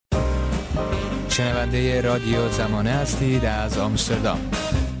شنونده رادیو زمانه هستید از آمستردام.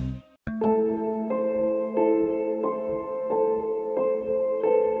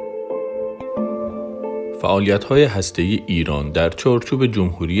 فعالیت‌های هسته‌ای ایران در چارچوب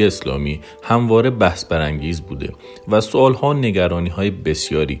جمهوری اسلامی همواره بحث برانگیز بوده و سوال‌ها و نگرانی‌های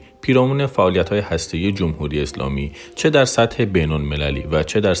بسیاری پیرامون فعالیت‌های هسته‌ای جمهوری اسلامی چه در سطح بین‌المللی و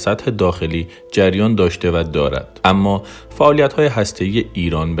چه در سطح داخلی جریان داشته و دارد. اما فعالیت‌های هسته‌ای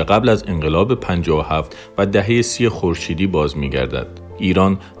ایران به قبل از انقلاب 57 و دهه 30 خورشیدی باز می‌گردد.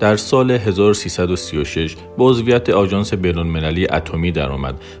 ایران در سال 1336 به عضویت آژانس بین‌المللی اتمی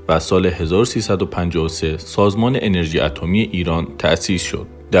درآمد و سال 1353 سازمان انرژی اتمی ایران تأسیس شد.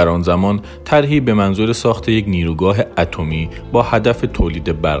 در آن زمان طرحی به منظور ساخت یک نیروگاه اتمی با هدف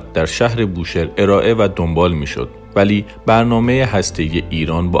تولید برق در شهر بوشهر ارائه و دنبال می‌شد. ولی برنامه هسته‌ای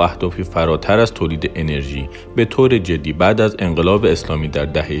ایران با اهدافی فراتر از تولید انرژی به طور جدی بعد از انقلاب اسلامی در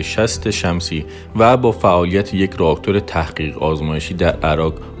دهه 60 شمسی و با فعالیت یک راکتور تحقیق آزمایشی در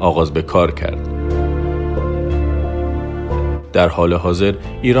عراق آغاز به کار کرد. در حال حاضر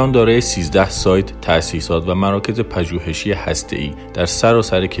ایران دارای 13 سایت، تأسیسات و مراکز پژوهشی هسته‌ای در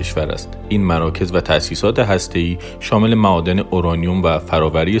سراسر کشور است. این مراکز و تأسیسات هسته‌ای شامل معادن اورانیوم و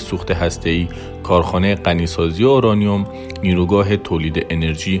فراوری سوخت هسته‌ای، کارخانه غنیسازی اورانیوم، نیروگاه تولید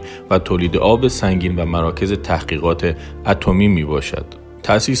انرژی و تولید آب سنگین و مراکز تحقیقات اتمی میباشد.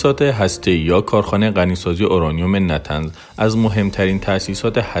 تأسیسات هسته‌ای یا کارخانه غنیسازی اورانیوم نطنز از مهمترین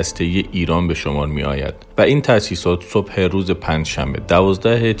تأسیسات هسته‌ای ایران به شمار می‌آید و این تأسیسات صبح روز پنجشنبه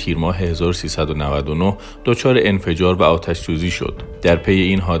 12 تیر ماه 1399 دچار انفجار و آتش‌سوزی شد. در پی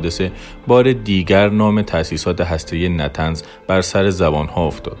این حادثه بار دیگر نام تأسیسات هسته‌ای نطنز بر سر زبان‌ها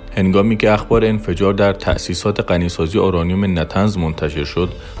افتاد. هنگامی که اخبار انفجار در تأسیسات غنیسازی اورانیوم نطنز منتشر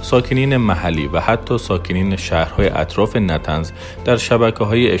شد، ساکنین محلی و حتی ساکنین شهرهای اطراف نطنز در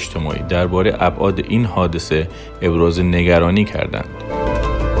شبکه‌های اجتماعی درباره ابعاد این حادثه ابراز نگرانی کردند.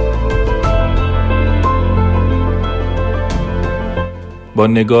 با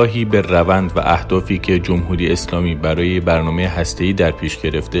نگاهی به روند و اهدافی که جمهوری اسلامی برای برنامه هسته‌ای در پیش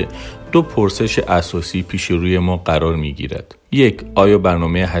گرفته، دو پرسش اساسی پیش روی ما قرار می‌گیرد. یک، آیا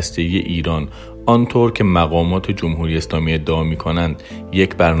برنامه هسته‌ای ایران آنطور که مقامات جمهوری اسلامی ادعا می‌کنند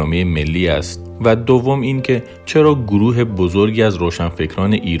یک برنامه ملی است؟ و دوم اینکه چرا گروه بزرگی از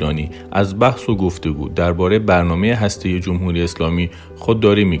روشنفکران ایرانی از بحث و گفتگو درباره برنامه هسته‌ای جمهوری اسلامی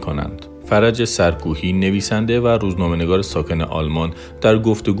خودداری می‌کنند. سرکوهی، نویسنده و روزنامه نگار ساکن آلمان، در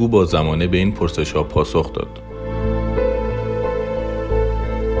گفتگو با زمانه به این پرسش‌ها پاسخ داد.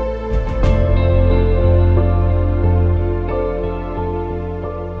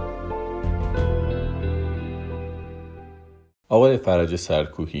 آقای فرج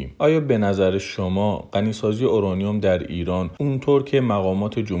سرکوهی، آیا به نظر شما غنیسازی اورانیوم در ایران اونطور که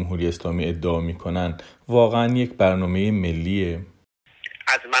مقامات جمهوری اسلامی ادعا می‌کنند واقعاً یک برنامه ملیه؟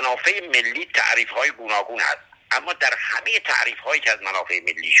 از منافع ملی تعریف‌های گوناگون هست، اما در همه تعریف‌هایی که از منافع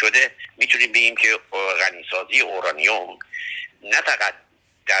ملی شده میتونیم بگیم که غنیسازی اورانیوم نه فقط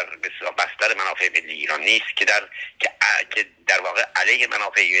در بستر منافع ملی ایران نیست که در واقع علیه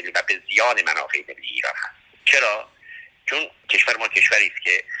منافع ملی و به زیان منافع ملی ایران هست. چرا؟ چون کشور ما کشوری است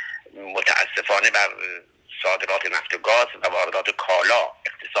که متاسفانه بر صادرات نفت و گاز و واردات کالا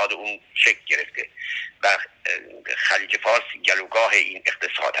اقتصاد اون شکل گرفته و خلیج فارس گلوگاه این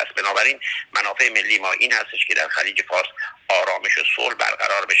اقتصاد هست. بنابراین منافع ملی ما این هستش که در خلیج فارس آرامش و صلح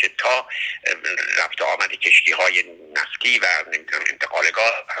برقرار بشه تا رفت آمد کشتی‌های نفتی و انتقال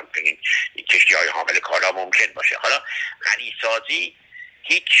گاز، همچنین کشتی‌های حامل کالا ممکن باشه. حالا غنیسازی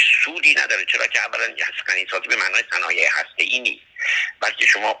هیچ سودی نداره، چرا که اولا غنیسازی به معنای صنایع هسته‌ای نیست، بلکه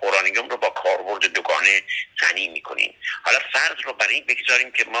شما اورانیوم رو با کاربرد دوگانه غنی می‌کنین. حالا فرض رو برای این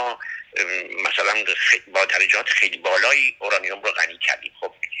بگذاریم که ما مثلا با درجات خیلی بالایی اورانیوم رو غنی کردیم،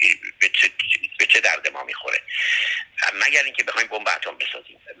 خب به چه درد ما میخوره؟ مگر اینکه بخوایم بمب اتم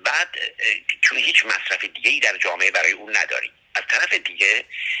بسازیم. بعد چون هیچ مصرف دیگه‌ای در جامعه برای اون نداریم، از طرف دیگه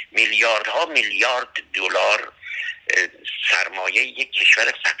میلیاردها میلیارد دلار سرمایه یک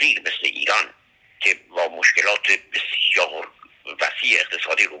کشور فقیر مثل ایران که با مشکلات بسیار وسیع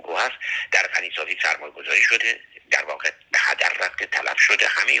اقتصادی روبرو هست در غنیسازی سرمایه گذاری شده، در واقع به هدر رفته، تلف شده.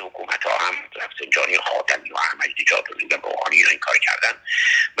 همه حکومت ها هم رفسنجانی خاتمی و احمدی‌نژاد و روحانی این کار کردن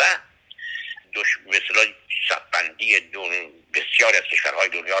و مثلا صفبندی بسیار از کشورهای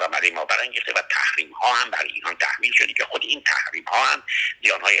دنیا را برای ما برانگیخته و تحریم ها هم برای ایران تحمیل شده که خود این تحریم ها هم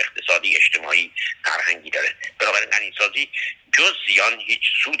زیانهای اقتصادی، اجتماعی، فرهنگی داره. بنابراین غنیسازی جز زیان هیچ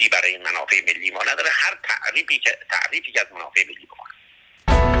سودی برای منافع ملی ما نداره، هر تعریفی که از منافع ملی بکنه.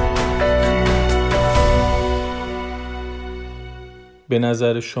 به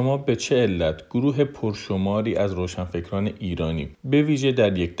نظر شما به چه علت گروه پرشماری از روشنفکران ایرانی به ویژه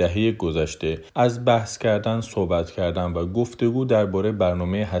در یک دهه گذشته از بحث کردن، صحبت کردن و گفتگو درباره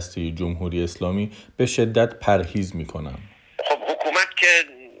برنامه هسته جمهوری اسلامی به شدت پرهیز می‌کنند؟ خب حکومت که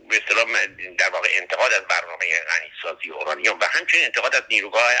به اصطلاح در واقع انتقاد از برنامه غنیسازی اورانیوم و همچنین انتقاد از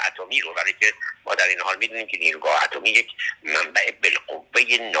نیروگاه اتمی رو، برای که ما در این حال میدونیم که نیروگاه اتمی یک منبع بالقوه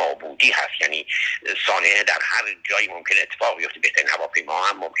نابودی هست، یعنی سانحه در هر جایی ممکن اتفاق بیفته. بهترین هواپیما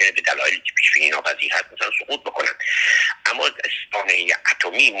هم ممکنه به دلایلی که پیش بینی ناپذیر هست مثلا سقوط بکنن، اما سانحه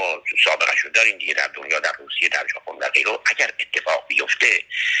اتمی ما سابقه شو داریم دیگه در دنیا، در روسیه، در ژاپن و غیره. اگر اتفاق بیفته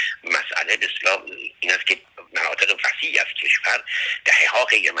مسئله به اصطلاح این است که مناطق وسیعی از کشور دهه‌ها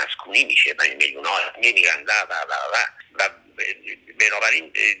غیر مسکونی میشه و میلیون‌ها میمیرن و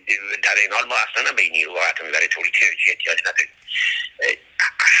بنابراین در این حال ما اصلا به این نیروگاه اتمی برای تولید انرژی احتیاج نداریم.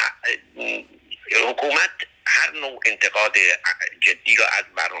 حکومت هر نوع انتقاد جدی را از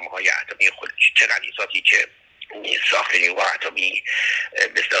برنامه‌های اتمی خودش، چه غنیسازی چه ساخت نیروگاه اتمی،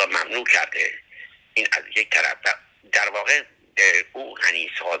 به اصطلاح ممنوع کرده. این از یک طرف. در واقع او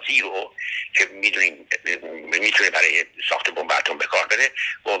غنیسازی رو که میدونیم میتونه برای ساخت بمب اتم به کار بره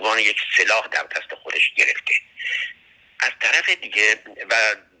به عنوان یک سلاح در دست خودش گرفته. از طرف دیگه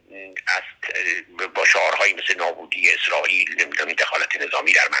و با شعارهایی مثل نابودی اسرائیل، دخالت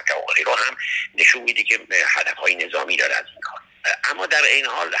نظامی در منطقه و غیره هم نشون میده که هدفهای نظامی داره از این کار. اما در این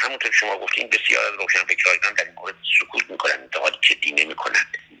حال همونطور شما گفتین بسیار از روشنفکران در این مورد سکوت میکنن، انتقاد جدی نمیکنن.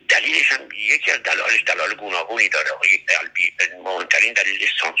 دلیلش هم یکی از دلایلش دلایل گوناگونی داره. مهمترین دلیل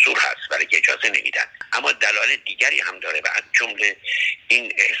سانسور هست، برای که اجازه نمیدن. اما دلایل دیگری هم داره و از جمله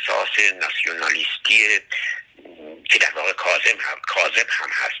این احساس ناسیونالیستی که در واقع کاذب هم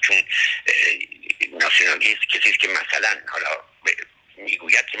هست، چون ناسیونالیست کسی است که مثلا حالا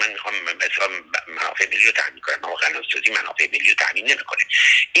میگوید که من میخوام مثلا منافع ملی رو تامین کنم، اما غنیسازی منافع ملی رو تامین نمیکنه.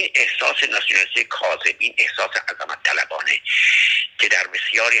 این احساس ناسیونالیستی کاذب، این احساس عظمت طلبانه که در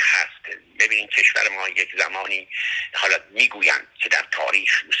بسیاری هست. ببینید کشور ما یک زمانی حالا میگویند که در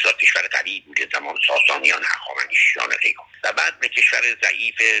تاریخ بسیار کشور قوی بوده، زمان ساسانیان، هخامنشیان غیره، و بعد به کشور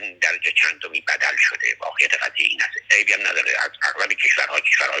ضعیف درجه چندمی بدل شده. واقعیت قضیه این است. عیبی هم نداره، از اغلب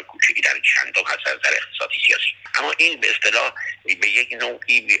کشورهای کوچکی در چندم هست از نظر اقتصادی سیاسی. اما این به اصطلاح به یک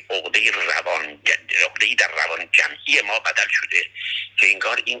نوعی عقده‌ای در روان جمعی ما بدل شده که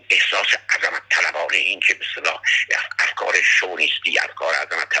انگار این احساس عظمت طلبانه، این که به اصطلاح افکار شونیستی، افکار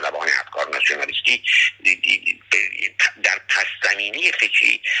عظمت طلبانه، افکار ناسیونالیستی در پس زمینه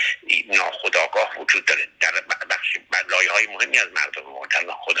فکری ناخودآگاه وجود داره در بخش لایه‌های مهمی از مردم ما، در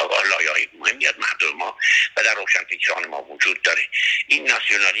ناخودآگاه لایه‌های مهمی از مردم ما و در روشنفکران ما وجود داره. این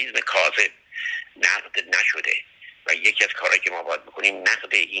ناسیونالیسم کاذب نقد نشده و یکی از کارهایی که ما باید بکنیم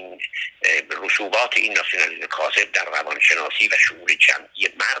نقد این رسوبات این ناسیونالیسم کاذب در روانشناسی و شعور جمعی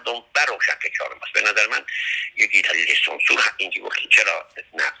مردم و روشنفکران ماست. به نظر من یکی دلیل سانسور این که گفتیم چرا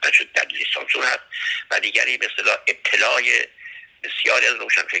نقد نشد دلیل سانسور هست، و دیگری به اصطلاح ابتلای بسیاری از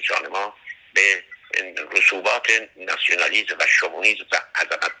روشنفکران ما به رسوبات ناسیونالیسم و شوونیسم و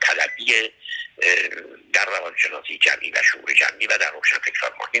عظمت طلبی در روانشناسی جمعی و شعور جمعی و در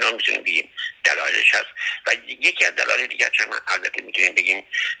روشنفکران ما. اینا میتونیم بگیم دلایلش هست. و یکی از دلایل دیگر چند البته میتونیم بگیم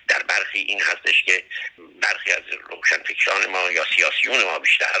در برخی این هستش که برخی از روشنفکران ما یا سیاسیون ما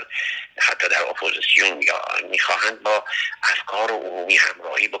بیشتر حتی در اپوزیسیون یا میخواهند با افکار عمومی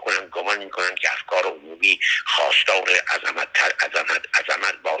همراهی بکنن، گمان میکنن که افکار عمومی خواستار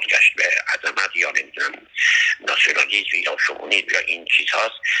عظمت بازگشت به عظمت یا نمیدونم ناسیونالیسم یا شوونیسم یا این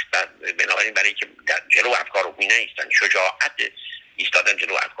چیزهاست و بنابراین برای که در جلو افکار عمومی نیستن، شجاعت ایستادن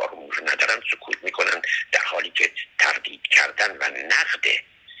جلو افکار عمومی رو ندارن، سکوت میکنن، در حالی که تردید کردن و نقد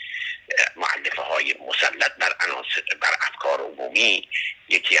مؤلفه های مسلط بر افکار عمومی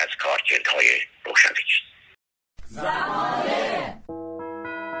یکی از کارکردهای روشنفکری. زمانه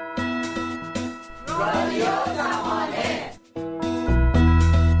رادیو زمانه